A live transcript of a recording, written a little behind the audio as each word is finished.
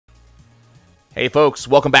Hey folks,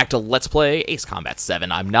 welcome back to Let's Play Ace Combat 7.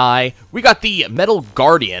 I'm Nye. We got the Metal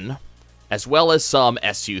Guardian, as well as some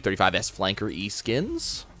SU-35S Flanker E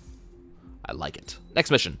skins. I like it. Next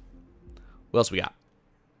mission. What else we got?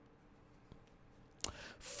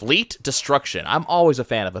 Fleet Destruction. I'm always a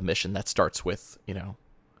fan of a mission that starts with,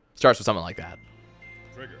 starts with something like that.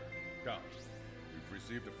 Trigger, Count. We've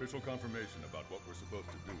received official confirmation about what we're supposed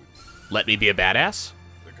to do. Let me be a badass?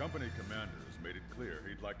 The company commander has made it clear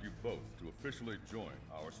he'd like you both to officially join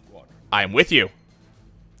our squadron. I'm with you.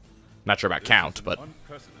 Not sure about Count, but...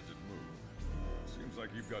 unprecedented move. Seems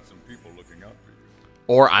like you've got some people looking out for you.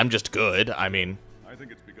 Or I'm just good, I mean... I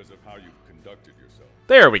think it's because of how you've conducted yourself.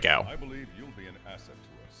 There we go. I believe you'll be an asset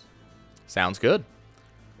to us. Sounds good.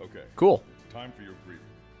 Okay. Cool. Time for your briefing.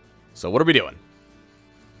 So what are we doing?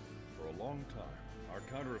 For a long time, our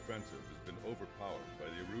counteroffensive has been overpowered by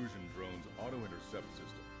the Erusian drone's auto-intercept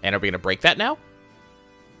system. And are we going to break that now?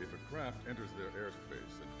 If a craft enters their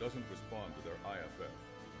airspace and doesn't respond to their IFF,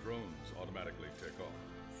 drones automatically take off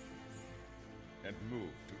and move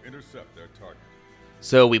to intercept their target.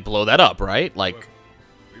 So we blow that up, right? Like... However,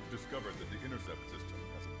 we've discovered that the intercept system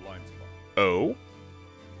has a blind spot. Oh?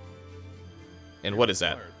 And what is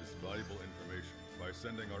that? We acquired this valuable information by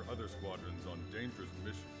sending our other squadrons on dangerous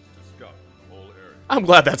missions to scout the whole area. I'm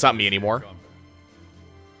glad that's not me anymore.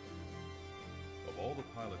 Of all the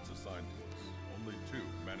pilots assigned to us, only 2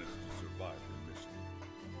 managed to survive the mission.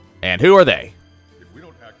 And who are they? If we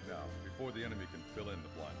don't act now, before the enemy can fill in the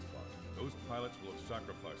blind spot, those pilots will have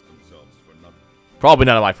sacrificed themselves for nothing. Probably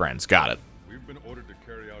none of my friends. Got it. We've been ordered to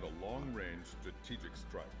carry out a long-range strategic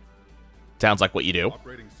strike. Sounds like what you do.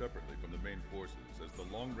 Operating separately from the main forces as the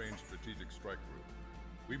long-range strategic strike group,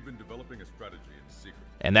 we've been developing a strategy in secret.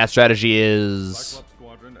 And that strategy is... Cyclops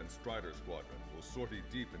Squadron and Strider Squadron will sortie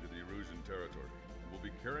deep into the Erusian territory and will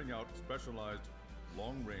be carrying out specialized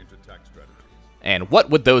long-range attack strategies. And what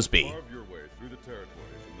would those be? Carve your way through the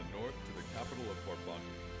territory from the north to the capital of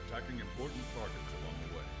Farbanti, attacking important targets along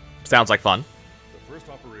the way. Sounds like fun. The first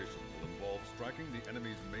operation will involve striking the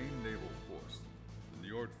enemy's main naval force, the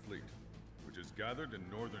Njord fleet, which is gathered in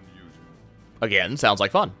northern Eugene. Again, sounds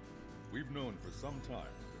like fun. We've known for some time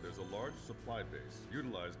that there's a large supply base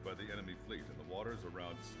utilized by the enemy fleet in the waters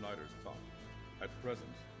around Snyder's Top. At present,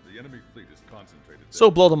 the enemy fleet is concentrated there. So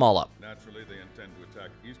blow them all up. Naturally, they intend to attack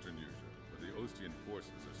eastern Eugene, where the Ostian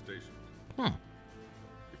forces are stationed.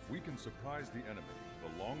 If we can surprise the enemy with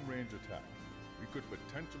a long-range attack, we could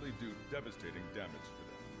potentially do devastating damage to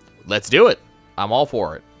them. Let's do it. I'm all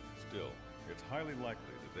for it. Still, it's highly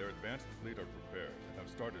likely that their advanced fleet are prepared and have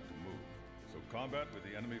started to move, so combat with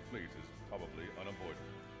the enemy fleet is probably unavoidable.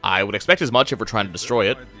 I would expect as much if we're trying to destroy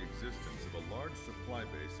it. The existence of a large supply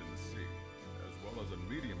base in the sea, as well as a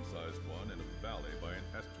medium-sized one in a valley by an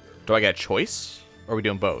estuary. Do I get a choice? Or are we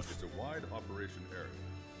doing both? It's a wide operation area.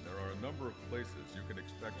 There are a number of places you can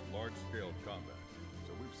expect large-scale combat,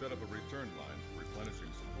 so we've set up a return line for replenishing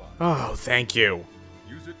supplies. Oh, thank you.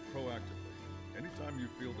 Use it proactively. Anytime you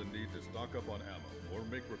feel the need to stock up on ammo or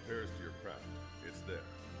make repairs to your craft, it's there.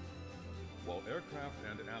 While aircraft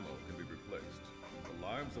and ammo can be replaced, the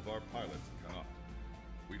lives of our pilots cannot.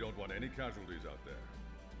 We don't want any casualties out there.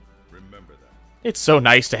 Remember that. It's so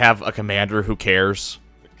nice to have a commander who cares.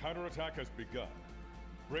 The counterattack has begun.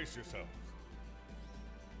 Brace yourselves.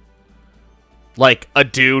 Like, a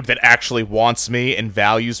dude that actually wants me and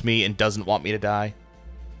values me and doesn't want me to die.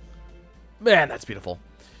 Man, that's beautiful.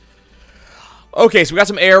 Okay, so we got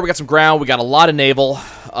some air, we got some ground, we got a lot of naval.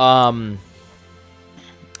 I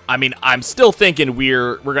mean, I'm still thinking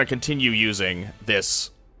we're gonna continue using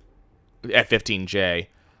this F-15J.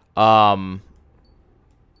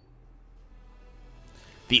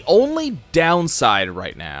 The only downside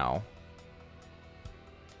right now...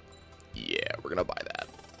 Yeah, we're gonna buy that.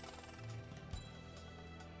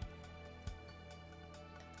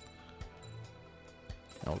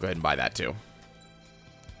 I'll go ahead and buy that too.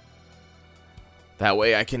 That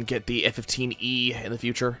way I can get the F-15E in the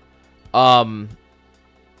future. So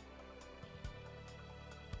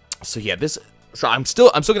yeah, so I'm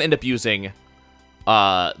still gonna end up using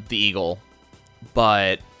the Eagle,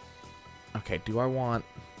 but okay, do I want...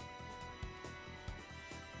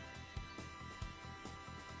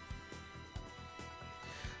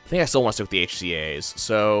 I think I still want to stick with the HCAs.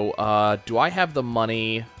 So, do I have the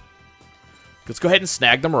money? Let's go ahead and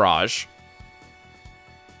snag the Mirage.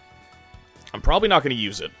 I'm probably not going to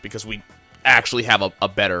use it because we actually have a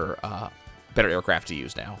better aircraft to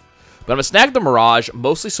use now. But I'm going to snag the Mirage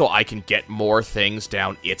mostly so I can get more things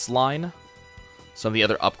down its line. Some of the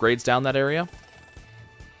other upgrades down that area.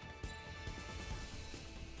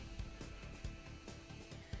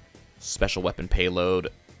 Special weapon payload.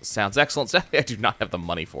 Sounds excellent. Sadly, I do not have the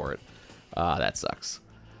money for it. That sucks.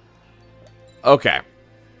 Okay.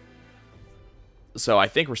 So I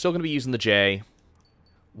think we're still going to be using the J.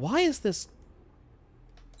 Why is this...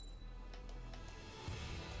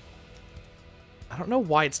 I don't know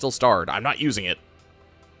why it's still starred. I'm not using it.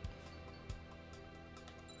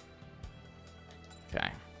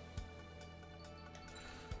 Okay.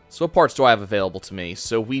 So what parts do I have available to me?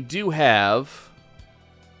 So we do have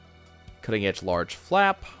cutting edge large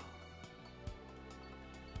flap.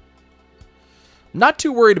 Not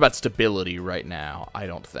too worried about stability right now, I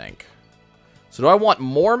don't think. So do I want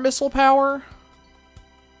more missile power?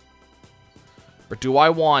 Or do I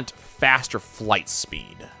want faster flight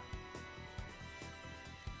speed?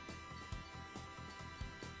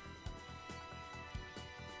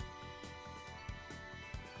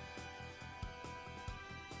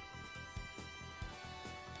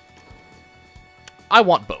 I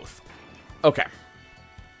want both. Okay.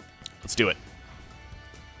 Let's do it.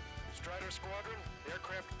 Strider Squadron,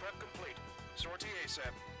 aircraft prep complete. Sortie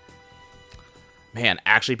ASAP. Man,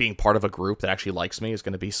 actually being part of a group that actually likes me is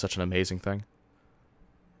going to be such an amazing thing.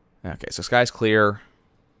 Okay, so sky's clear.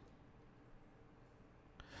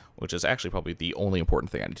 Which is actually probably the only important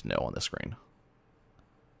thing I need to know on this screen.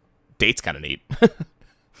 Date's kind of neat.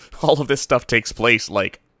 All of this stuff takes place,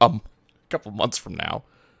 like, a couple months from now.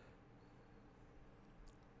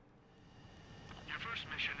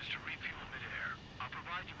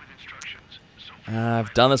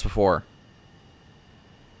 I've done this before.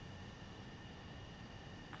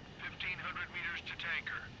 1,500 meters to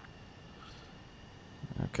tanker.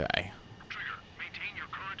 Okay. Trigger, maintain your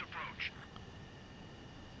current approach.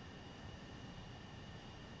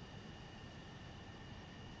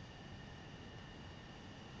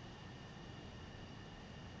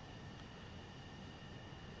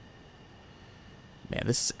 Man,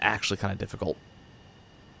 this is actually kind of difficult.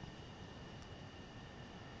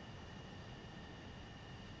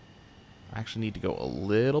 I actually need to go a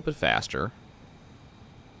little bit faster.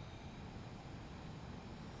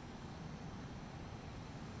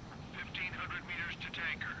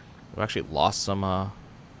 We actually lost some, there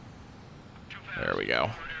we go.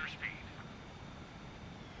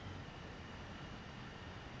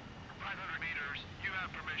 500 meters, you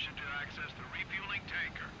have permission to access the refueling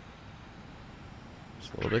tanker.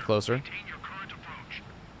 Just a little bit closer. Maintain your current approach.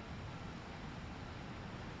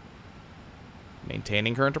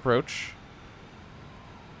 Maintaining current approach.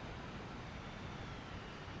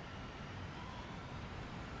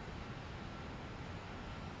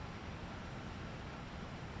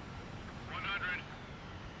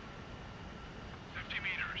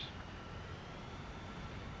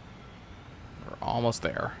 Almost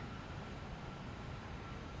there.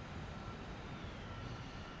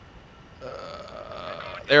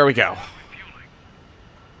 There we go.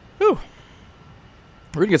 Whew.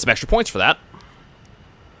 We're gonna get some extra points for that.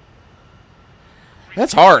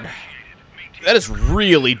 That's hard. That is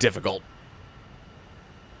really difficult.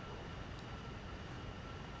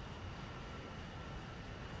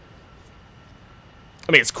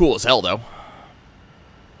 I mean, it's cool as hell, though.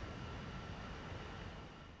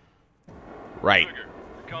 Right. Trigger,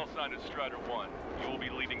 your call sign is Strider 1. You will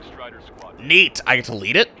be leading Strider Squadron. Neat. I get to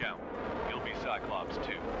lead it? Count. You'll be Cyclops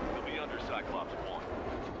 2. You'll be under Cyclops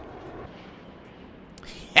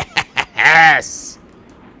 1. Yes!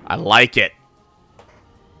 I like it.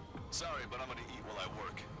 Sorry, but I'm gonna eat while I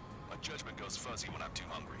work. My judgment goes fuzzy when I'm too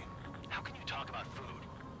hungry. How can you talk about food?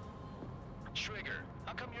 Trigger,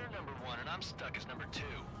 how come you're number 1 and I'm stuck as number 2?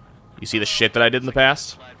 You see the shit that I did in the past?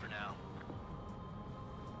 Slide for now.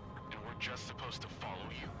 And we're just supposed to follow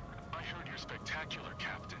you? I heard you're spectacular,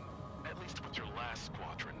 Captain. At least with your last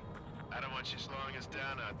squadron. I don't want you slowing us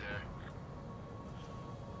down out there.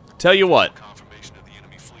 Tell you what. Confirmation of the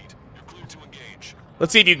enemy fleet. You're cleared to engage.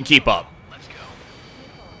 Let's see if you can keep up. Let's go.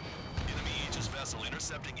 Enemy Aegis vessel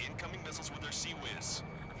intercepting incoming missiles with their Sea Whiz.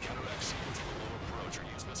 Counteract Sea Whiz with low approach or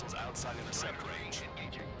use missiles outside intercept range.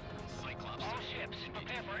 Cyclops. All ships,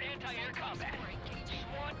 prepare for anti-air combat.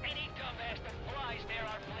 Swat any dumbass that flies near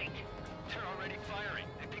our fleet. They're already firing.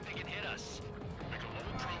 They think they can hit us. Make a low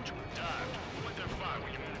approach and dive. When they're fired,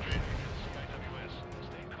 we can move in. IWS,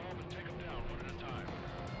 stay calm and take them down one at a time.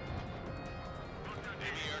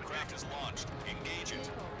 Enemy aircraft is launched. Engage it.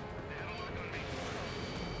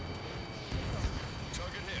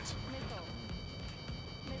 Target hit.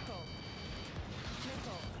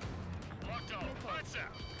 Locked on. Lights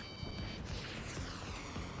out.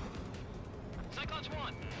 Cyclops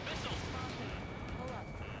 1, missile.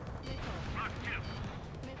 Rock 2.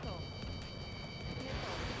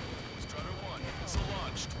 Strider 1, missile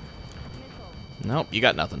launched. Nope, you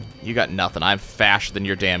got nothing. You got nothing. I'm faster than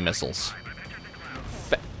your damn missiles.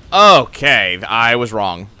 Okay, I was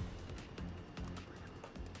wrong.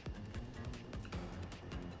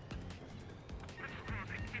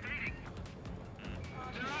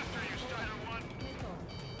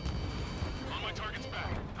 On my target's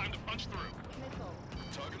back. Time to punch through.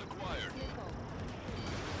 Target acquired.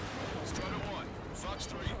 Strider 1, Fox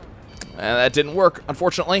 3. That didn't work,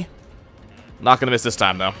 unfortunately. Not gonna miss this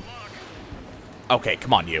time, though. Okay,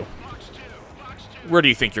 come on, you. Where do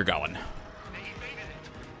you think you're going?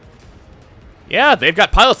 Yeah, they've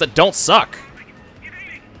got pilots that don't suck.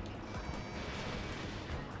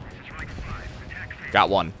 Got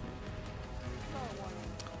one.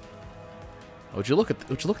 Would you look at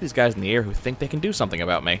these guys in the air who think they can do something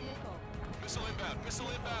about me? Missile inbound. Missile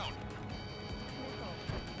inbound.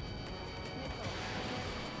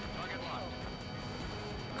 Target locked.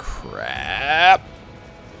 Crap.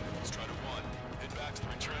 Strider 1, head back to the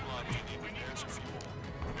return line. We need repairs and fuel.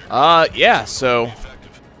 Yeah, so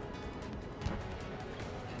Effective.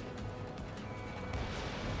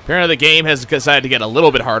 apparently the game has decided to get a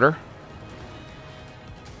little bit harder.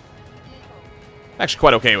 Actually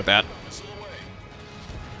quite okay with that. Missile away.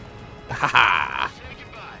 Haha. Say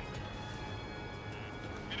goodbye.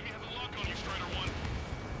 Enemy has a lock on you, Strider 1.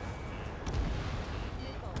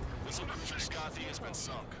 Missile cruiser Scothy has been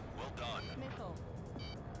sunk. Well done.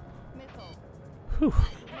 Whew.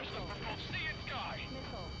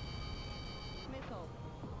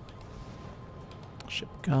 Ship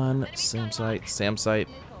gun, SAM site,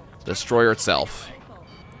 destroyer itself.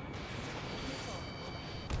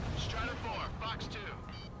 Strider 4, Fox 2.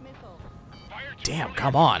 Damn,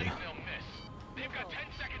 come on. They'll miss. They've got 10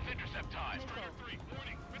 seconds intercept time. Strider 3,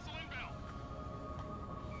 warning. Missile inbound.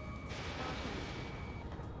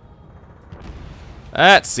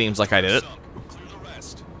 That seems like I did it. Sunk. Clear the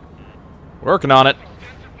rest. Working on it.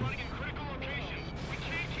 Defensive running in critical locations. We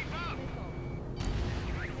can't keep up.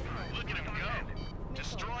 Look at him go.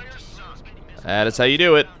 Destroyer sunk. That is how you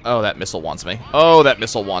do it. Oh, that missile wants me. Oh, that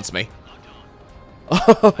missile wants me.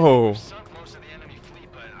 Oh. Sunk most of the enemy fleet,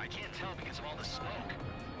 but I can't tell because of all the smoke.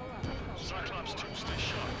 Cyclops 2, stay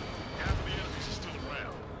sharp. Half of the enemies is still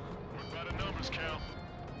around. Work by the numbers, Cal.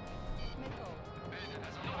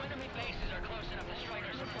 No enemy bases are close enough to strike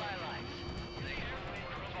our supply lines. The airfleet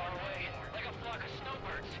are far away, like a flock of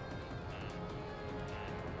snowbirds.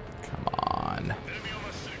 Come on. Enemy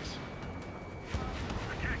over 6.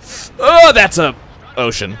 Oh, that's a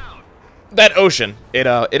ocean. That ocean. It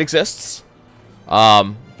exists.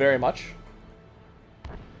 Very much.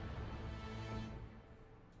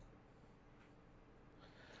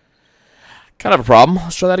 Kind of a problem.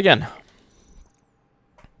 Let's try that again.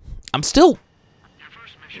 I'm still. Your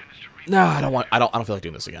first mission is to reach. No, I don't feel like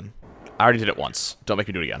doing this again. I already did it once. Don't make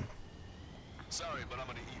me do it again. Sorry, but I'm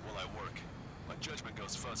gonna eat while I work. My judgment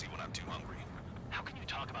goes fuzzy when I'm too hungry. How can you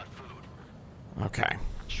talk about food? Okay.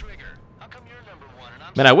 Trigger, how come you're number 1 and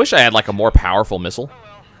I'm Man, I wish I had like a more powerful missile. Oh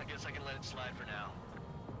well, I guess I can let it slide for now.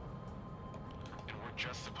 And we're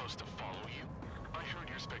just supposed to follow you? I heard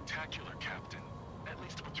you're spectacular, Captain. At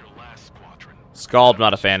least with your last squadron. Scald,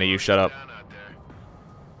 not a fan of you. Shut up. Down out there.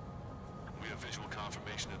 We have visual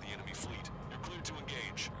confirmation of the enemy fleet. You're cleared to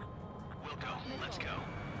engage. We'll go. Let's go.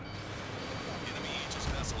 Enemy Aegis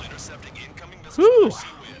vessel intercepting incoming missiles Whew. from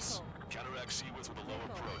Sea-Wiz. Counteract Sea-Wiz with a low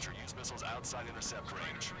approach or use missiles outside intercept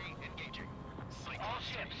range. Engaging. All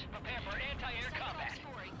ships, prepare for anti-air combat.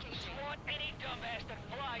 Swat any dumbass that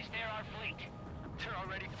flies near our fleet. They're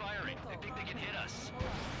already firing. They think they can hit us.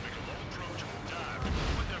 Make a low approach and we'll dive.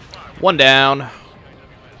 When they're firing. One down.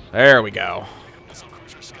 There we go. Missile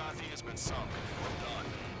cruiser Scothy has been sunk. Well done.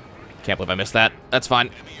 Can't believe I missed that. That's fine.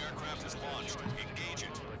 Enemy aircraft is launched. Engage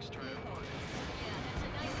it.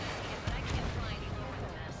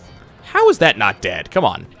 How is that not dead? Come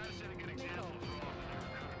on.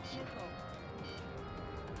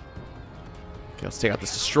 Okay, let's take out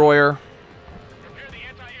this destroyer. Prepare the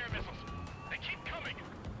anti-air missiles. They keep coming.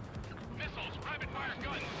 Missiles, rapid fire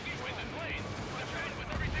guns, Sea-Wiz and blades. Let's hit it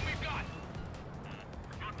with everything we've got.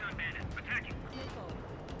 Lockdown bandits, attacking.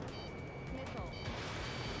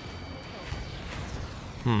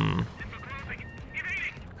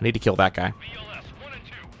 I need to kill that guy. VLS 1 and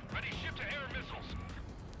 2, ready ship-to-air missiles.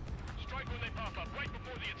 Strike when they pop up, right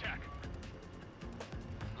before the attack.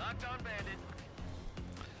 Locked on bandit.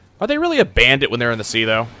 Are they really a bandit when they're in the sea,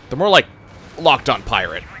 though? They're more like locked on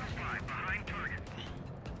pirate. Behind target.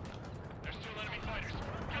 There's 2 enemy fighters.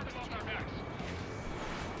 Get them off our backs.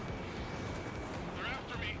 They're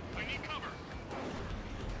after me. I need cover.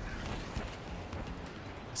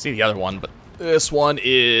 I see the other one, but this one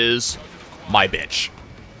is my bitch.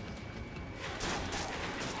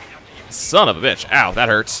 Son of a bitch. Ow, that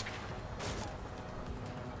hurts.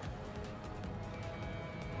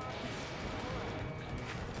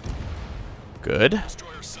 Good.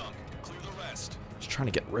 Destroyer sunk. Clear the rest. Just trying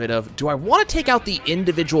to get rid of... Do I want to take out the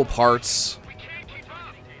individual parts? The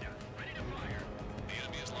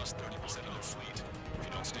enemy has lost 30% of their fleet. If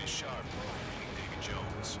you don't stay sharp, you're beating Davy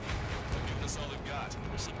Jones. They're giving us all they've got.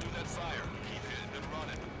 Subdue that fire. Keep hitting and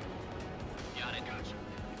running. Got it, gotcha.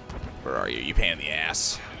 Where are you? You pain in the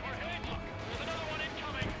ass.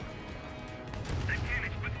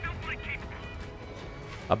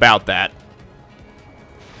 About that.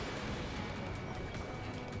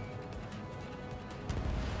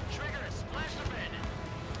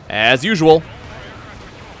 As usual.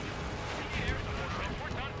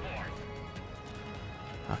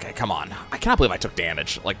 Okay, come on. I cannot believe I took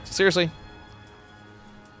damage. Like, seriously?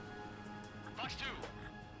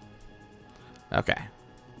 Okay.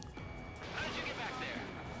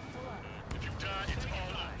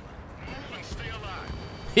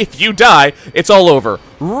 If you die, it's all over.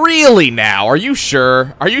 Really now? Are you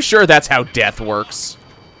sure? Are you sure that's how death works?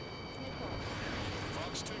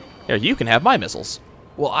 Here, you can have my missiles.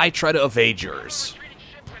 Well, I try to evade yours.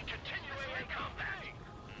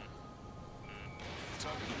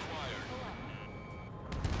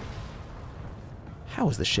 How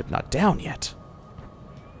is the ship not down yet?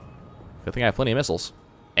 Good thing I have plenty of missiles.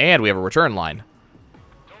 And we have a return line.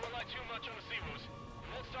 Don't rely too much on the Seawoos.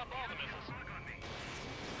 We won't stop all the missiles.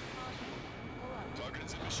 Target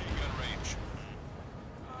is in machine gun range.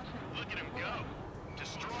 Look at him go.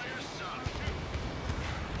 Destroyers suck.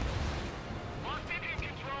 Lost engine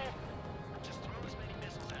control. Just throw as many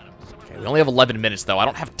missiles at him. Okay, we only have 11 minutes, though. I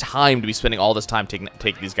don't have time to be spending all this time taking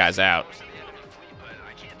these guys out.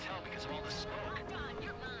 I can't tell because of all the smoke.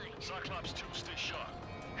 Cyclops 2, stay sharp.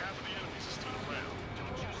 Half of the enemies is still around.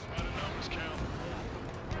 Don't use as many numbers, Cal.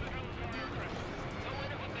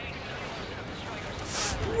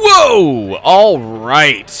 Whoa! All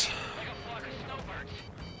right.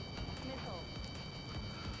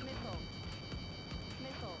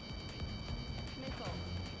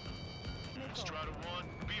 Strider 1,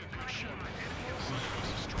 be a good shot.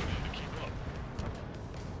 Cyclops is struggling to keep up.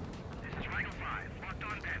 Strider 5, locked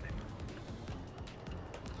on bandit.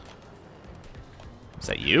 Is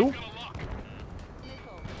that you?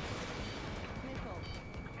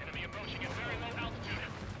 Enemy approaching at very low altitude.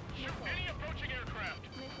 Shoot any approaching aircraft.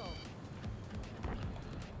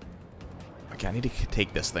 Okay, I need to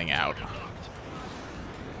take this thing out. Fox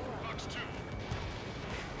 2.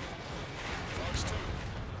 Fox 2.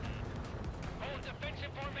 Hold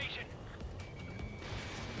defensive formation.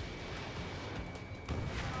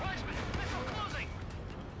 Weisman, missile closing.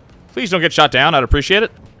 Please don't get shot down. I'd appreciate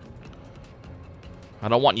it. I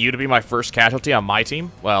don't want you to be my first casualty on my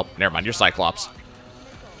team. Well, never mind. You're Cyclops. All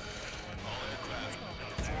aircraft.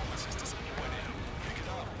 Performance is disappointing. Pick it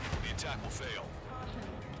up. The attack will fail.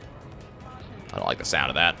 I don't like the sound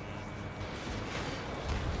of that.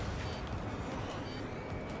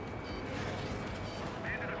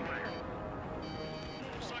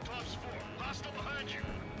 Cyclops 4, hostile behind you.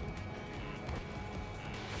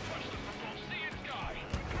 Touch them from both sea and sky.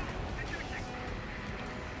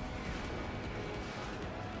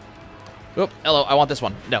 Oh, hello. I want this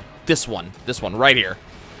one. No, this one. This one right here.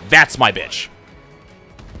 That's my bitch.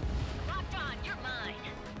 Locked on, you're mine.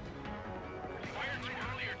 Fire too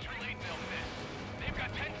early or too late, they'll miss. They've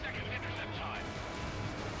got 10 seconds intercept time.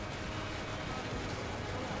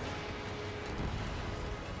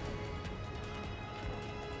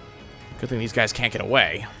 Good thing these guys can't get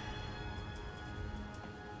away.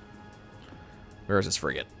 Where is this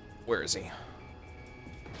frigate? Where is he?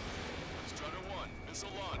 Strider 1. Missile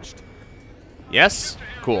launched. Yes?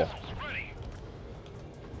 Cool. Ready.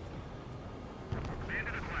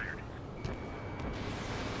 Bandit acquired.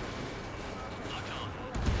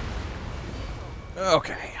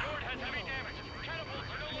 Okay. Sword has heavy damage. Catapults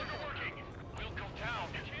are no longer working. We'll go down.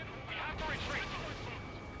 We have to retreat.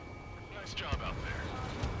 Nice job out there.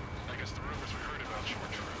 I guess the rumors we heard about you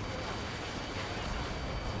were true.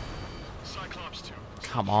 Cyclops 2.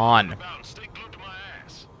 Come on. About and stay glued to my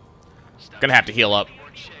ass. Gonna have to heal up. More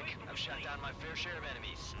chick. I've shot down my fair share of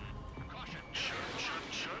enemies. Caution. Shut,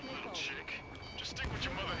 little chick. Just stick with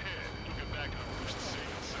your mother head. You'll get back up. Boost the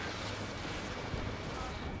sails.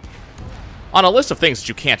 On a list of things that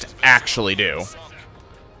you can't actually do. We've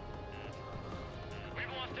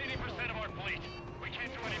lost 80% of our fleet. We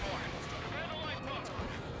can't do any more. Prepare the lifeboat.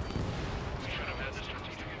 We should have had the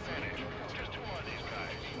strategic advantage. It's just 2 of these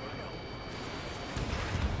guys.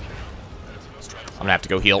 I'm gonna have to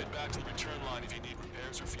go heal. Back to the return line if you need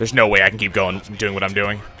repairs or There's no way I can keep going doing what I'm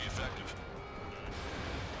doing. be effective.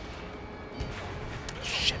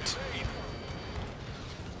 it.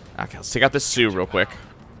 Okay, let's take out this Sioux real quick. I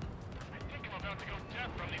think I'm about to go deaf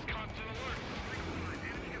from these constant alerts.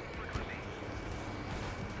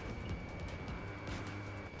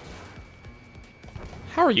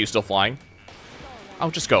 How are you still flying?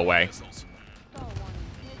 Oh, just go away. Enemy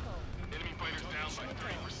fighters down by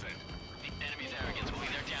 30%. The enemy's arrogance will be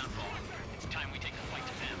their downfall. It's time we take the fight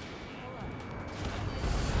to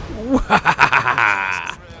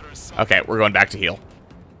them. Okay, we're going back to heal.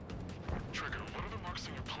 Trigger, what are the marks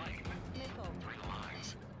on your plane? 3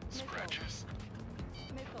 lines. Scratches.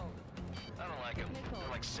 Nickel. I don't like them. They're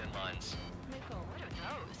like sin lines. Nickel. What are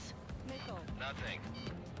those? Nickel. Nothing.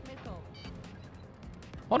 Nickel.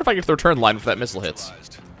 I wonder if I get the return line if that missile hits. You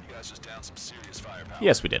guys just down some serious firepower.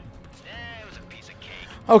 Yes, we did. It was a piece of cake.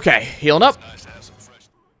 Okay, healing up. Nice to have some fresh.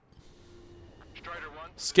 Strider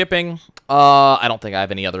 1. Skipping. I don't think I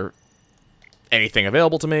have anything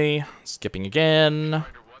available to me. Skipping again.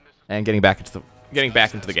 And getting back into the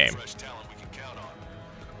game. Fresh talent we can count on.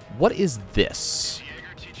 What is this?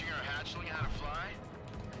 Jaeger teaching our hatchling how to fly?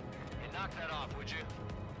 Hey, knock that off, would you?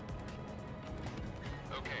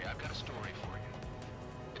 Okay, I've got a story for you.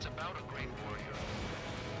 It's about a great warrior.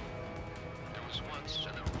 There was once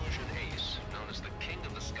an Erusian ace known as the King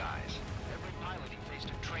of the Skies. Every pilot he faced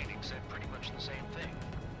in training said pretty much the same thing.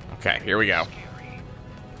 Okay, here we go. Scary.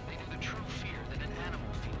 They knew the true fear that an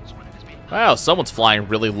animal feels when it is being Wow, someone's flying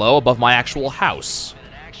really low above my actual house. in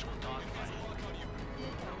an actual dogfight. No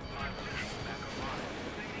pilot came back alive.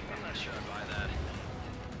 I'm not sure I buy that.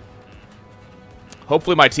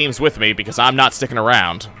 Hopefully my team's with me because I'm not sticking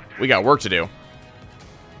around. We got work to do.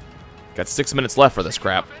 Got 6 minutes left for this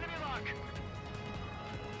crap. Enemy lock.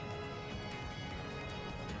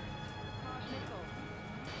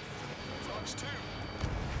 Fox 2.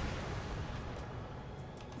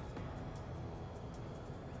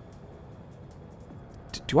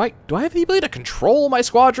 Do I have the ability to control my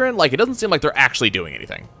squadron? Like, it doesn't seem like they're actually doing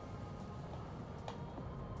anything.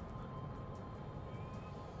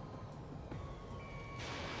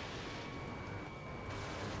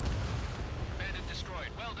 Bandit destroyed.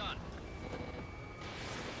 Well done.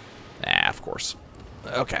 Ah, of course.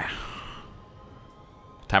 Okay.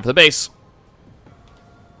 Time for the base.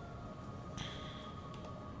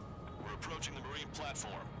 We're approaching the marine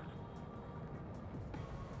platform.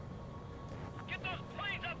 Get those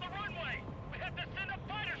planes off the runway. We have to send up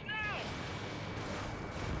fighters now.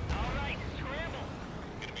 All right, scramble.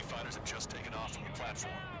 Enemy fighters have just taken off from the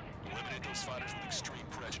platform. Eliminate those fighters with extreme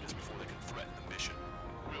prejudice before they can threaten the mission.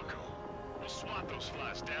 We'll go. We'll swat those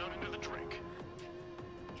flies down into the drink.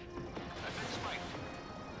 I've been spiked.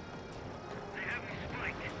 They have me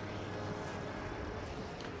spiked.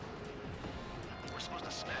 We're supposed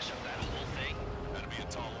to smash up that whole thing? That'd be a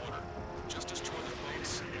tall order. Just destroy the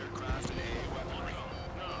boats, aircraft, and AA weaponry.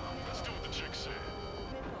 No, let's do what the chick said.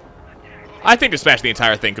 I think to smash the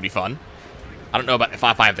entire thing could be fun. I don't know about if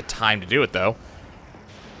I have the time to do it, though.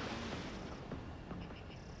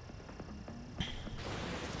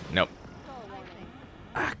 Nope.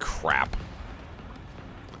 Ah, crap.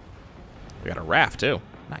 We got a raft, too.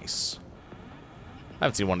 Nice. I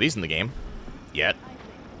haven't seen one of these in the game. Yet.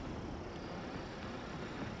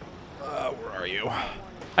 Where are you?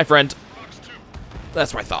 Hi, friend. Fox 2.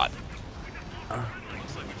 That's what I thought.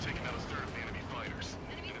 Looks like we've taken out a third of the enemy fighters.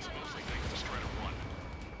 And it's mostly thanks to Strider 1.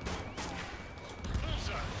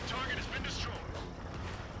 Bullseye! Target has been destroyed.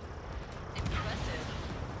 Impressive.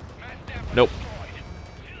 Nope.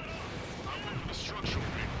 I'm looking for structural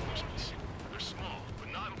reinforcements. They're small,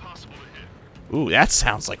 but not impossible to hit. Ooh, that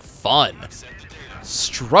sounds like fun. Send the data.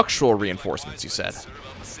 Structural reinforcements, you said. Serve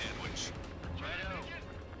up a sandwich. Righto.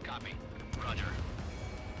 Copy. Roger.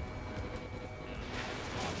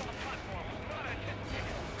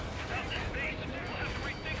 Without this base, we'll have to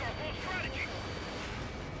rethink our whole strategy.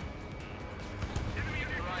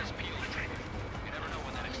 Your eyes peeled. You never know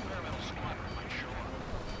when that experimental squadron might show up.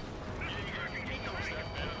 Jaeger, he knows that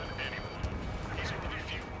better than anyone. He's one of the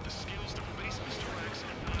few with the skills to face Mr. X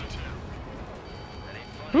and put to town. That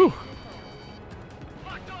ain't funny. Whew.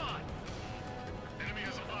 Locked on! Enemy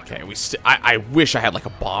has a lock. Okay, I wish I had like a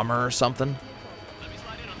bomber or something. Let me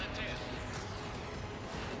slide in on that tail.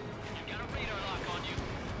 You got a radar lock on you.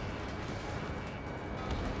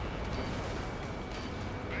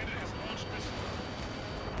 Bandit has launched missile.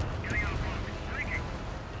 Getting out of front. Breaking.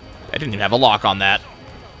 I didn't even have a lock on that. Say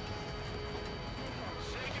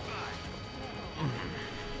goodbye.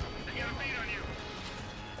 They got a beat on you.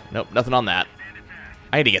 Nope, nothing on that.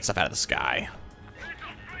 I need to get stuff out of the sky.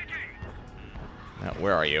 Now,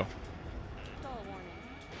 where are you? Stall warning.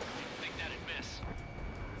 Think that'd miss.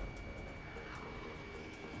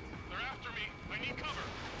 They're after me. I need cover.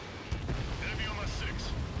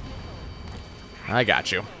 I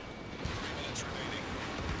got you.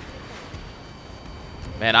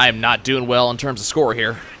 Man, I am not doing well in terms of score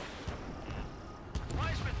here.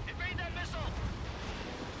 Wiseman, evade that missile!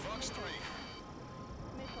 Fox 3.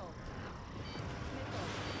 Missile.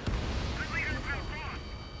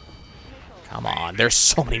 Come on, there's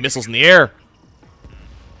so many missiles in the air.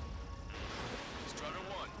 Strider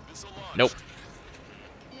 1, missile launched. Nope.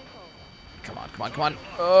 Come on, come on, come on.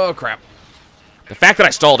 Oh, crap. The fact that I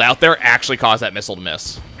stalled out there actually caused that missile to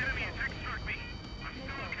miss.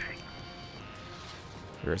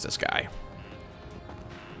 Where's this guy?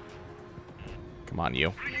 Come on,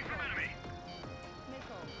 you.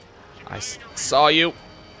 I saw you.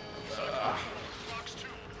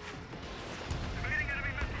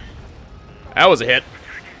 That was a hit.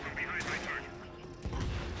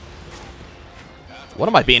 What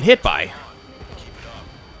am I being hit by?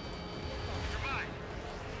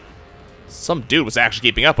 Some dude was actually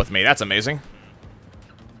keeping up with me. That's amazing.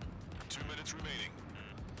 2 minutes remaining.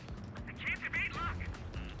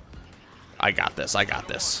 I got this. I got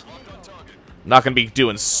this. Not going to be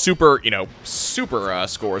doing super, super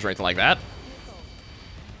scores or anything like that.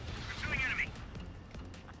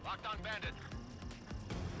 Locked on bandit.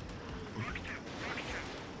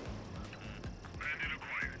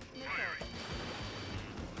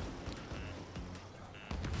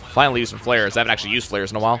 Finally used some flares. I haven't actually used flares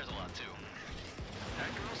in a while. There's a lot too. That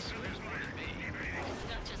girl swears more than me. It's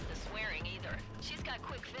not just the swearing either. She's got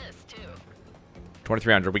quick fists too.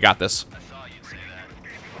 2300. We got this. I saw you'd say that.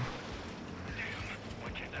 Why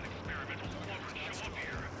can't that experimental squadron show up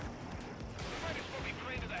here? Might as well be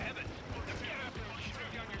praying to the heavens. Get after her and shoot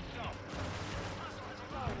her down yourself.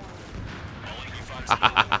 All enemy foxes are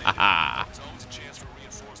eliminated. There's always a chance for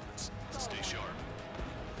reinforcements. Stay sharp.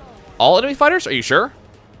 All enemy fighters? Are you sure?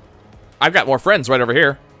 I've got more friends right over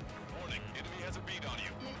here. Warning, enemy has a beat on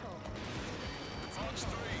you. Fox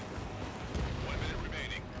 3. 1 minute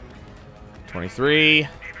remaining. 23.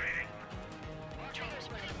 Trigger's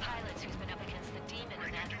one of the pilots who's been up against the demon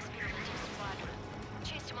in that experimental squadron.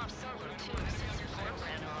 Chased him off solo too since the corp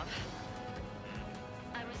ran off.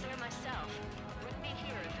 I was there myself. Wouldn't be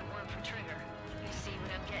here if it weren't for Trigger. You see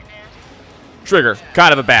what I'm getting at? Trigger,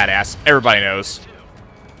 kind of a badass. Everybody knows.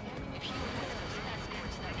 If you were one of those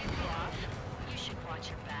escorts that you be off, you should watch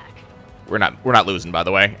your back. We're not losing, by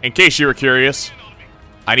the way. In case you were curious,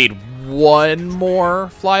 I need one more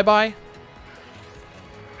flyby.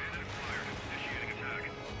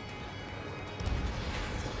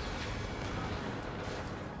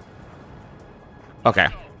 Okay,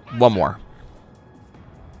 one more.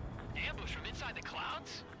 Ambush from inside the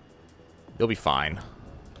clouds? You'll be fine.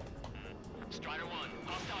 Strider 1,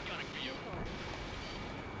 hostile gunning for you.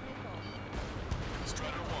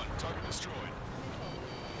 Strider 1, target destroyed.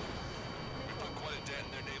 We put quite a dent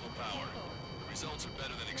in their naval power. The results are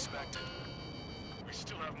better than expected. We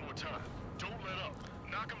still have more time. Don't let up.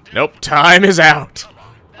 Knock them down. Nope, time is out.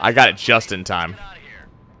 I got it just in time. Get out of here.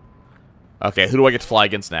 Okay, who do I get to fly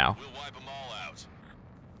against now? We'll wipe them all out.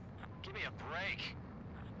 Give me a break.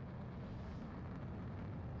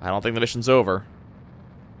 I don't think the mission's over.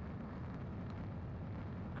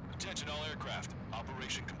 Attention all aircraft.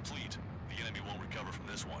 Operation complete. The enemy won't recover from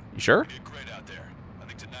this one. You sure? We did great out there. I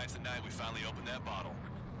think tonight's the night we finally open that bottle.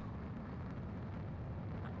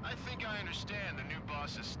 I think I understand the new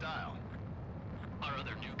boss's style. Our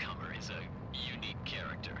other newcomer is a unique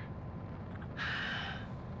character.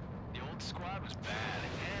 The old squad was bad,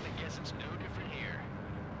 and I guess it's no different here.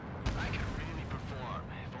 I could really perform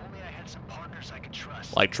if only I had some partners I could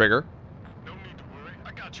trust. Like Trigger? No need to worry.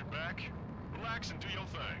 I got your back. Relax and do your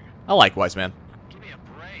thing. I like Wise Man. Give me a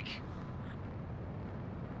break.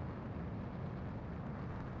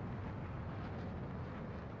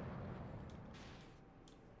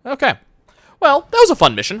 Okay. Well, that was a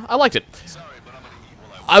fun mission. I liked it. Sorry, but I'm gonna eat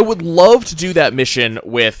while I would love to do that mission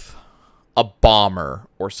with a bomber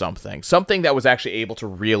or something. Something that was actually able to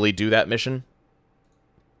really do that mission.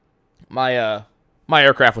 My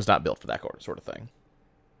aircraft was not built for that sort of thing.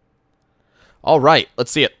 All right,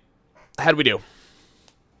 let's see it. How'd we do?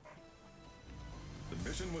 The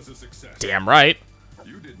mission was a success. Damn right.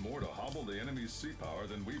 You did more to hobble the enemy's sea power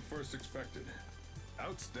than we first expected.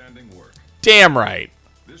 Outstanding work. Damn right.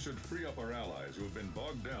 This should free up our allies who have been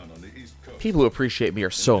bogged down on the East Coast. People who appreciate me are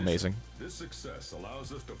so amazing. This success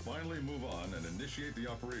allows us to finally move on and initiate the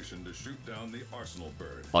operation to shoot down the Arsenal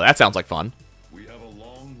bird. Well, that sounds like fun. We have a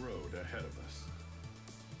long road ahead of us.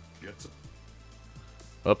 Get some...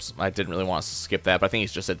 Oops, I didn't really want to skip that, but I think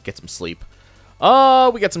he's just said get some sleep. We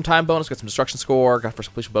got some time bonus, got some destruction score, got first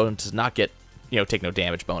completion bonus, does not get, take no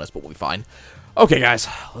damage bonus, but we'll be fine. Okay, guys,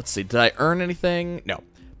 let's see. Did I earn anything? No.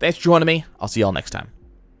 Thanks for joining me. I'll see y'all next time.